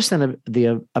 It's worse than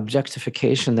the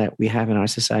objectification that we have in our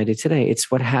society today. It's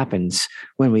what happens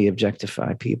when we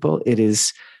objectify people. It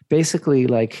is basically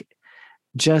like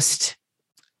just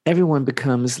everyone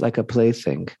becomes like a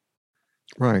plaything.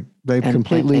 Right. They've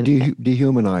completely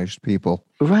dehumanized people.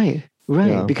 Right.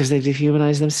 Yeah. Because they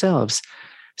dehumanize themselves.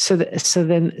 So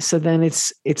then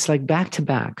it's like back to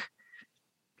back,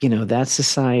 that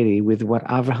society with what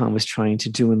Avraham was trying to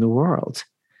do in the world,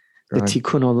 Right. the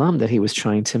tikkun olam that he was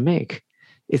trying to make.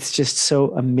 It's just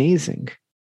so amazing.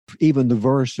 Even the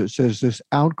verse that says this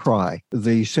outcry,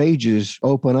 the sages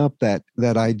open up that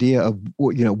idea of,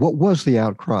 what was the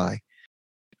outcry?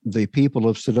 The people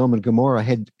of Sodom and Gomorrah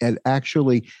had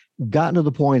actually gotten to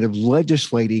the point of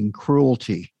legislating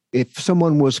cruelty. If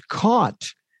someone was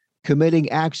caught committing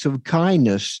acts of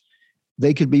kindness,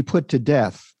 they could be put to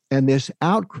death. And this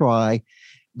outcry,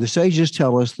 the sages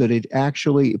tell us that it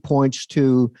actually points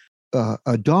to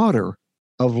a daughter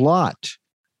of Lot.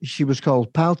 She was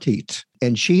called Paltit,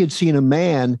 and she had seen a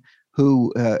man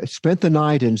who spent the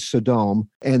night in Sodom,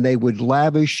 and they would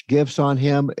lavish gifts on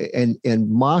him and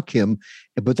mock him,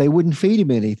 but they wouldn't feed him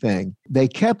anything. They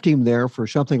kept him there for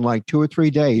something like 2 or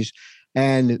 3 days,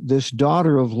 and this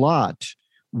daughter of Lot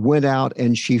went out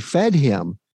and she fed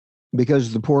him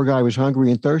because the poor guy was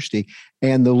hungry and thirsty.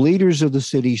 And the leaders of the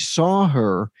city saw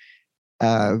her,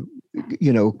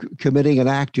 committing an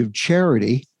act of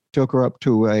charity, took her up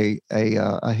to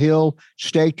a hill,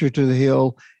 staked her to the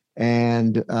hill,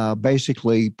 and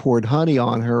basically poured honey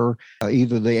on her.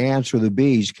 Either the ants or the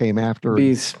bees came after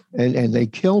her, and they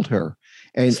killed her.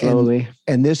 And slowly.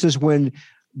 And this is when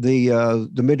the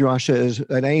Midrash says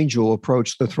an angel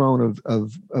approached the throne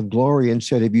of glory and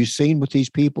said, "Have you seen what these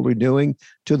people are doing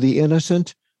to the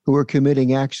innocent who are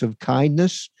committing acts of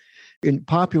kindness?" In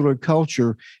popular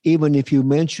culture, even if you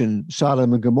mention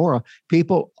Sodom and Gomorrah,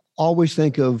 people always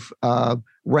think of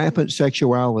rampant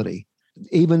sexuality.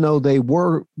 Even though they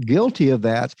were guilty of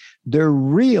that, their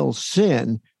real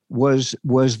sin was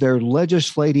their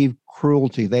legislative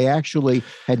cruelty. They actually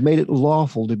had made it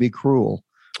lawful to be cruel.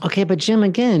 Okay, but Jim,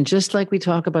 again, just like we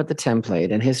talk about the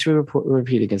template and history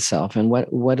repeating itself, and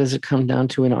what does it come down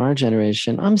to in our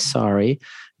generation? I'm sorry,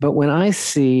 but when I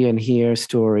see and hear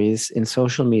stories in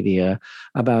social media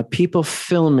about people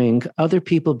filming other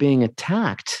people being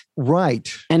attacked,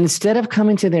 right, and instead of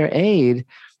coming to their aid,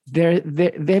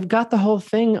 they've got the whole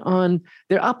thing on,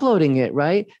 they're uploading it,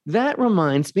 right? That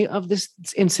reminds me of this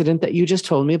incident that you just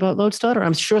told me about Lot's daughter.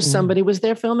 I'm sure somebody was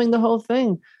there filming the whole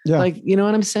thing. Yeah. Like, you know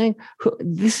what I'm saying?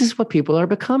 This is what people are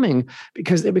becoming,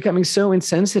 because they're becoming so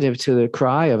insensitive to the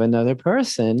cry of another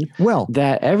person. Well,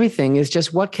 that everything is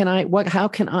just, how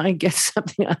can I get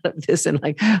something out of this? And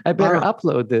like, I better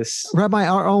upload this. Rabbi,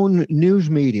 our own news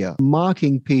media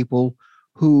mocking people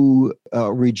who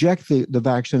reject the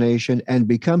vaccination and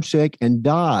become sick and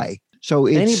die. So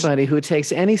anybody who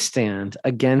takes any stand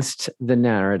against the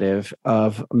narrative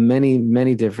of many,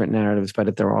 many different narratives,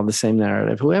 but they're all the same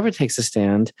narrative, whoever takes a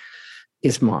stand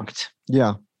is mocked.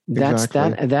 Yeah,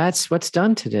 exactly. That's what's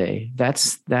done today.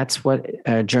 That's what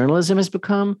journalism has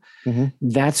become. Mm-hmm.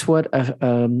 That's what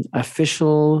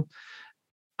official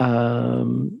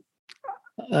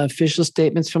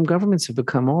statements from governments have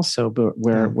become also, but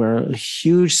where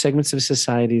huge segments of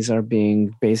societies are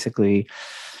being basically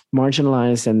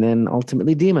marginalized and then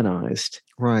ultimately demonized.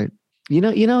 Right. You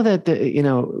know that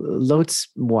Lot's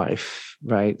wife,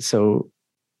 right? So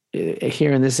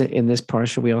here in this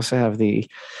parsha, we also have the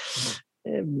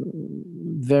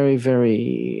very,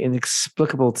 very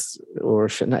inexplicable, or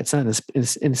it's not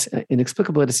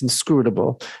inexplicable, it's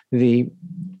inscrutable, the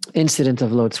incident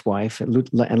of Lot's wife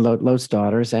and Lot's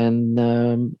daughters and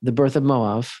the birth of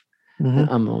Moab and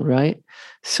Ammon, right?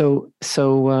 So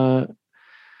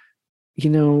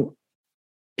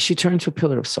she turned to a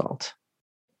pillar of salt.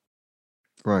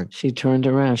 Right. She turned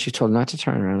around. She told not to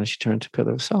turn around, and she turned to a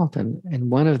pillar of salt. And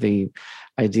one of the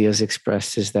ideas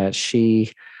expressed is that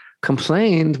she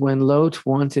complained when Lot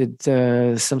wanted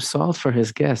some salt for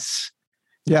his guests.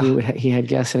 Yeah. He had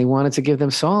guests and he wanted to give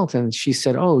them salt. And she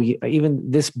said, "Oh,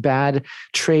 even this bad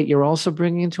trait you're also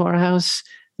bringing into our house,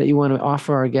 that you want to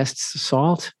offer our guests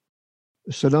salt?"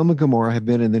 Sodom and Gomorrah have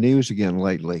been in the news again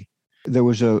lately. There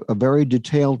was a very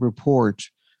detailed report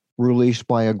released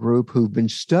by a group who've been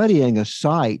studying a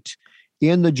site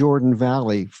in the Jordan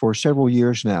Valley for several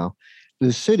years now.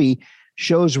 The city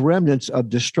shows remnants of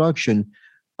destruction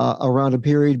around a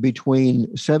period between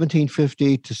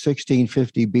 1750 to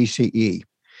 1650 BCE.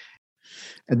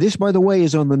 And this, by the way,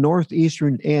 is on the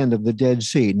northeastern end of the Dead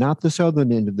Sea, not the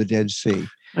southern end of the Dead Sea.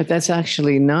 But that's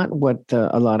actually not what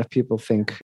a lot of people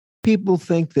think. People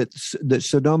think that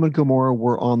Sodom and Gomorrah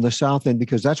were on the south end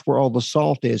because that's where all the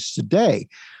salt is today.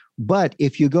 But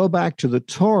if you go back to the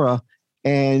Torah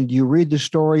and you read the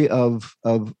story of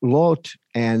Lot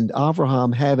and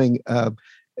Abraham having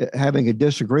a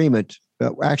disagreement,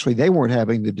 actually they weren't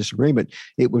having the disagreement;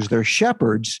 it was their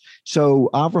shepherds.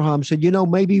 So Abraham said,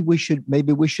 maybe we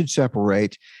should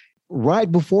separate.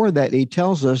 Right before that, he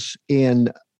tells us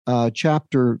in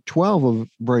chapter 12 of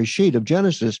Bereshit of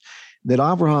Genesis that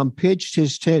Abraham pitched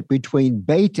his tent between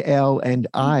Beit El and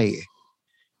Ai.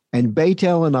 And Beit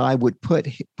El and Ai would put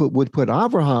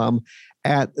Abraham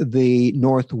at the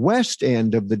northwest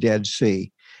end of the Dead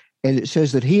Sea. And it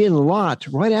says that he and Lot,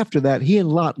 right after that, he and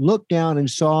Lot looked down and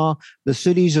saw the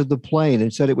cities of the plain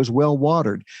and said it was well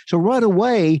watered. So right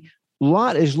away,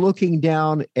 Lot is looking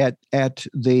down at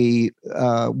the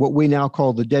what we now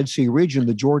call the Dead Sea region,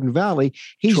 the Jordan Valley.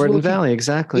 Jordan Valley,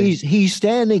 exactly. He's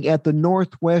standing at the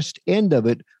northwest end of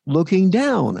it, looking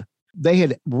down. They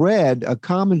had read a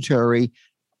commentary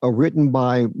written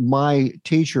by my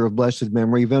teacher of blessed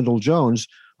memory, Vendell Jones,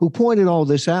 who pointed all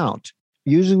this out,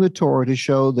 using the Torah to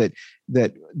show that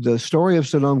the story of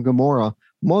Sodom and Gomorrah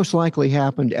most likely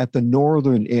happened at the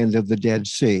northern end of the Dead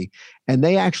Sea. And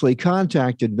they actually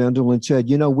contacted Vendell and said,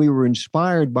 we were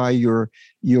inspired by your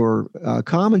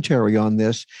commentary on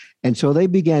this. And so they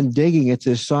began digging at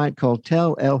this site called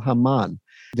Tel El Haman.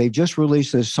 They just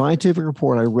released this scientific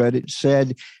report I read. It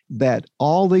said that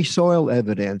all the soil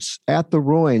evidence at the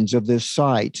ruins of this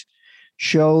site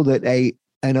show that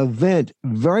an event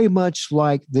very much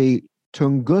like the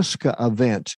Tunguska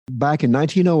event back in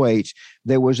 1908,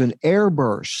 there was an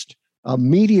airburst. A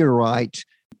meteorite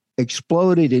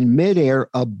exploded in midair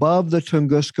above the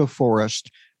Tunguska forest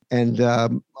and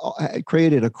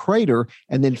created a crater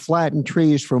and then flattened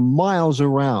trees for miles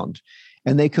around.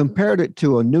 And they compared it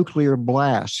to a nuclear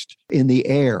blast in the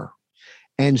air.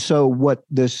 And so what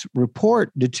this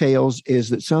report details is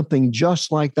that something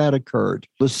just like that occurred.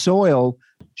 The soil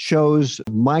shows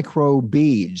micro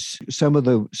beads. Some of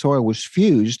the soil was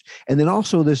fused, and then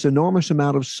also this enormous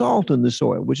amount of salt in the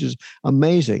soil, which is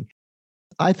amazing.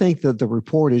 I think that the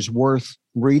report is worth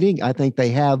reading. I think they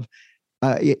have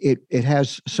it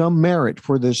has some merit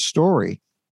for this story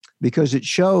because it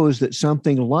shows that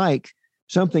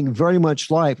something very much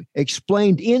like,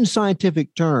 explained in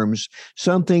scientific terms,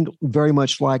 something very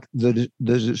much like the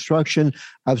destruction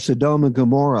of Sodom and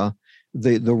Gomorrah,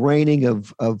 the raining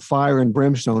of fire and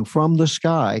brimstone from the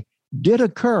sky did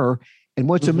occur. And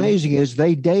what's amazing is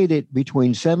they date it between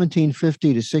 1750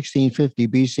 to 1650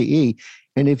 BCE.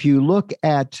 And if you look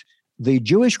at the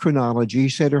Jewish chronology,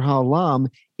 Seder HaOlam,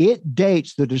 it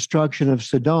dates the destruction of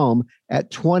Sodom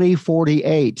at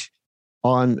 2048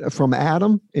 from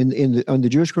Adam on the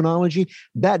Jewish chronology.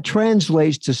 That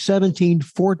translates to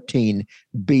 1714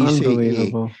 BCE.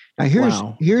 Unbelievable. Now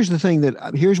here's the thing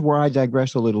here's where I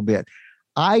digress a little bit.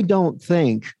 I don't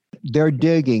think they're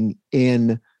digging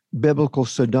in biblical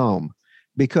Sodom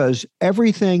because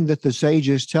everything that the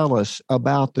sages tell us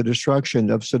about the destruction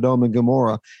of Sodom and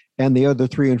Gomorrah and the other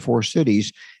 3 and 4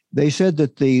 cities, they said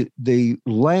that the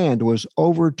land was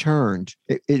overturned.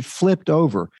 It flipped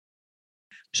over.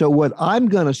 So what I'm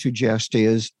going to suggest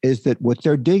is that what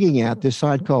they're digging at, this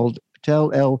site called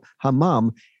Tel El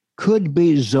Hammam, could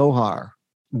be Zohar.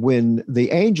 When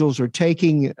the angels are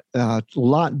taking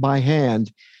Lot by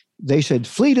hand, they said,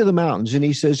 "Flee to the mountains." And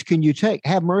he says, "Can you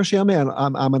have mercy on me?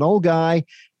 I'm an old guy.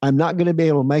 I'm not going to be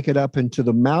able to make it up into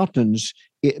the mountains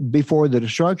before the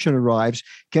destruction arrives.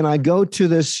 Can I go to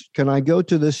this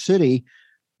city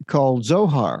called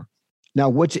Zohar?" Now,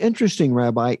 what's interesting,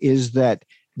 Rabbi, is that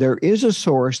there is a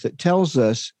source that tells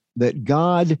us that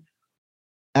God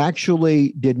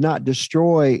actually did not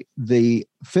destroy the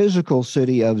physical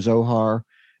city of Zohar.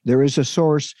 There is a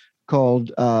source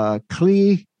called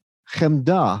Kli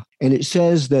Chemda, and it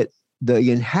says that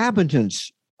the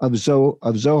inhabitants of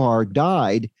Zohar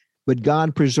died, but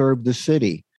God preserved the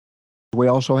city. We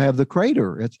also have the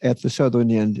crater at the southern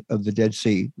end of the Dead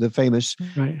Sea, the famous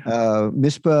Right.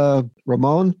 Mizpah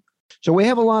Ramon. So we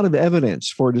have a lot of evidence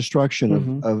for destruction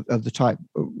Mm-hmm. of the type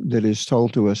that is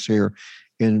told to us here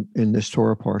in this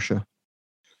Torah Parsha.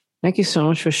 Thank you so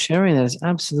much for sharing that. It's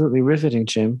absolutely riveting,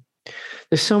 Jim.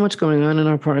 There's so much going on in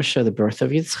our parsha: the birth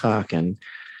of Yitzchak, and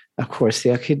of course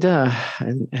the Akedah,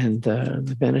 and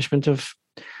the banishment of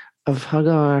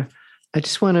Hagar. I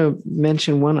just want to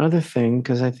mention one other thing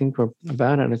because I think we're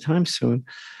about out of time soon,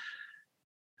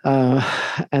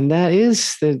 and that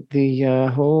is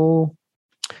the whole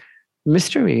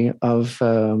mystery of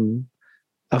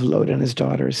Lot and his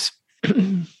daughters,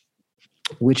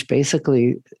 which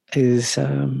basically is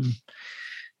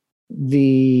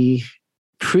the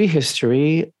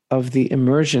prehistory of the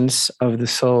emergence of the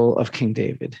soul of King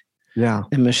David, Yeah,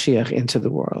 and Mashiach into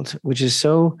the world, which is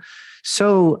so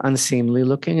unseemly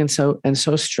looking and so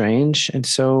strange and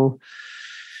so,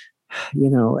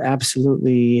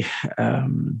 absolutely.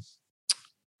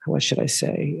 What should I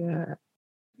say?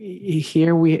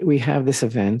 Here we have this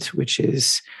event which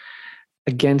is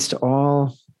against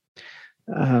all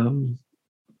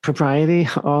propriety,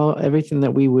 everything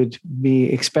that we would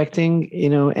be expecting.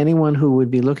 Anyone who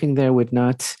would be looking there would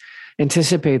not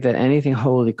anticipate that anything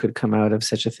holy could come out of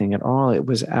such a thing at all. It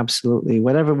was absolutely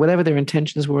whatever their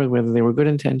intentions were, whether they were good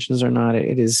intentions or not.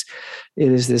 It is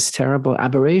this terrible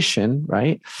aberration,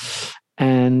 right?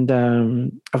 And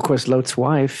of course, Lot's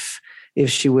wife, if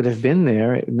she would have been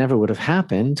there, it never would have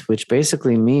happened, which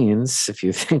basically means, if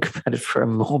you think about it for a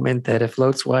moment, that if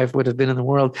Lot's wife would have been in the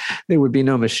world, there would be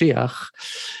no Mashiach.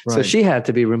 Right. So she had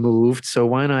to be removed. So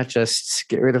why not just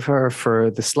get rid of her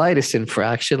for the slightest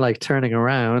infraction, like turning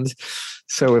around?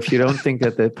 So if you don't think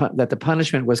that the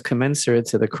punishment was commensurate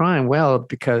to the crime, well,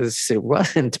 because it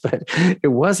wasn't,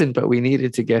 but we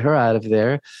needed to get her out of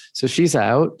there. So she's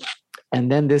out. And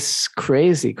then this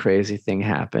crazy, crazy thing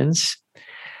happens.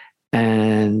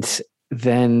 And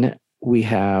then we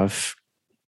have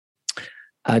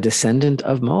a descendant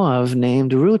of Moab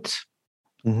named Ruth.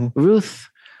 Mm-hmm. Ruth,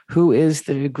 who is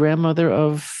the grandmother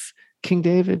of King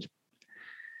David,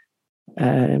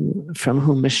 from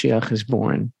whom Mashiach is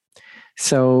born.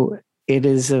 So it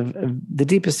is the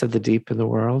deepest of the deep in the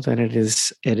world, and it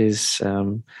is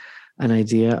an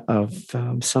idea of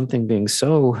something being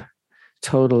so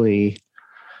totally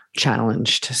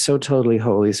challenged, so totally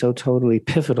holy, so totally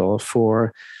pivotal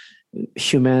for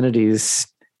humanity's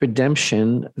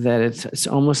redemption that it's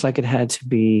almost like it had to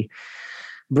be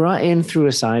brought in through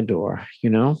a side door.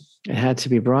 It had to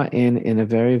be brought in a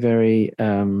very, very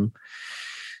kind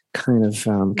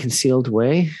of concealed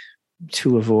way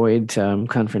to avoid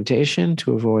confrontation,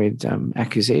 to avoid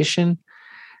accusation,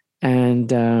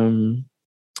 and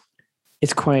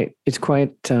it's quite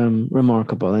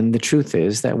remarkable. And the truth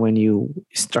is that when you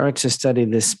start to study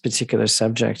this particular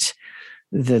subject,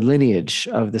 the lineage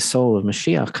of the soul of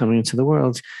Mashiach coming into the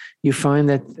world, you find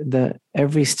that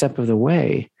every step of the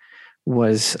way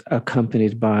was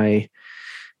accompanied by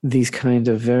these kind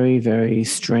of very, very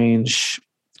strange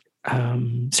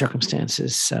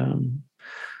circumstances.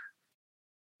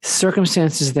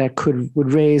 Circumstances that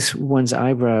would raise one's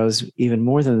eyebrows even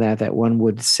more than that one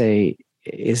would say,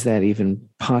 is that even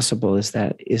possible? Is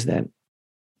that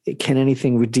can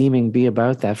anything redeeming be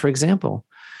about that? For example,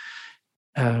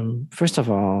 first of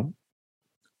all,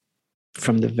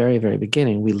 from the very, very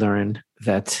beginning, we learn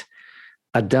that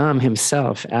Adam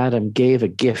himself, Adam, gave a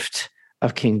gift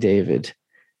of King David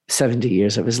 70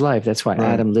 years of his life. That's why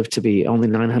Adam lived to be only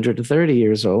 930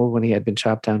 years old when he had been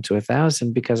chopped down to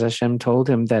 1,000, because Hashem told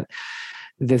him that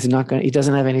he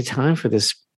doesn't have any time for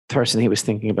this person he was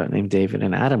thinking about named David.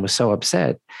 And Adam was so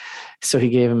upset. So he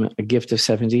gave him a gift of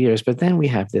 70 years. But then we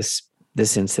have this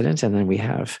incident, and then we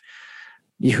have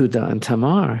Yehuda and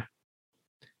Tamar,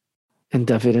 and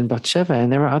David and Bathsheba.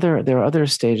 And there are other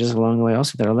stages along the way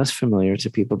also that are less familiar to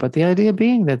people. But the idea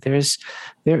being that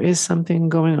there is something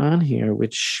going on here,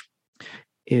 which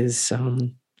is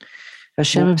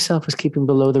Hashem himself was keeping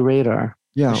below the radar.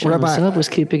 Yeah, Hashem himself was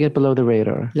keeping it below the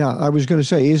radar. Yeah, I was going to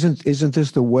say, isn't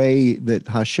this the way that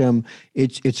Hashem?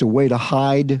 It's a way to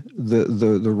hide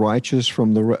the righteous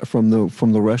from the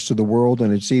rest of the world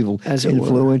and its evil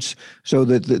influence, so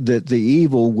that the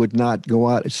evil would not go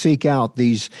out seek out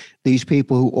these these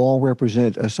people who all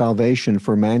represent a salvation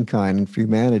for mankind and for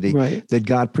humanity, Right. that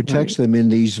God protects them in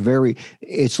these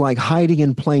it's like hiding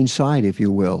in plain sight, if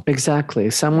you will. Exactly.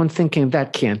 Someone thinking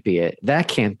that can't be it. That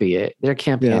can't be it. There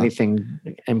can't be anything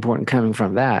important coming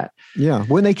from that. Yeah.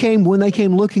 When they came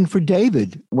looking for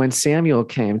David. When Samuel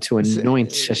came to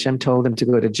anoint, Hashem told him to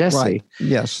go to Jesse. Right.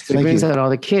 Yes. So he brings out all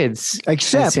the kids.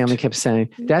 Except and Samuel kept saying,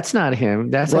 that's not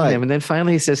him. That's not him. And then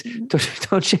finally he says,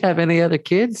 don't you have any other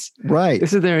kids? Right.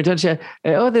 This is there. Don't you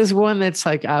have, there's one that's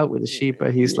like out with the sheep,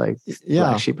 but he's like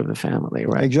black sheep of the family.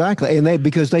 Right. Exactly. And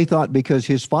because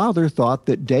his father thought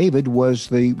that David was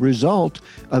the result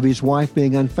of his wife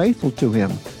being unfaithful to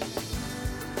him.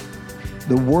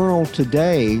 The world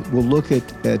today will look at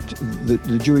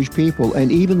the Jewish people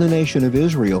and even the nation of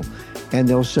Israel, and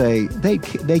they'll say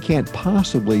they can't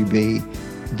possibly be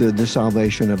the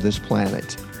salvation of this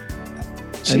planet.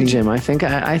 See, Jim, I think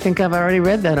I've already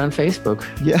read that on Facebook.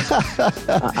 Yeah,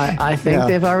 I think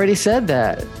they've already said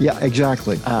that. Yeah,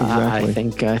 exactly. I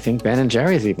think Ben and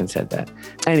Jerry's even said that.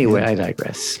 Anyway, I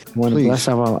digress. I want to bless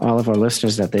all of our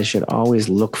listeners that they should always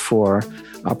look for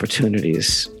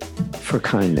opportunities for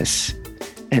kindness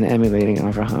and emulating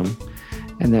Avraham,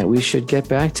 and that we should get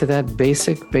back to that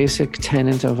basic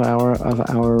tenet of our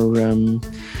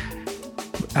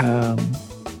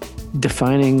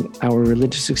defining our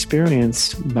religious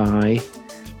experience by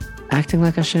acting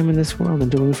like Hashem in this world and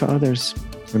doing for others.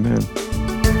 Amen.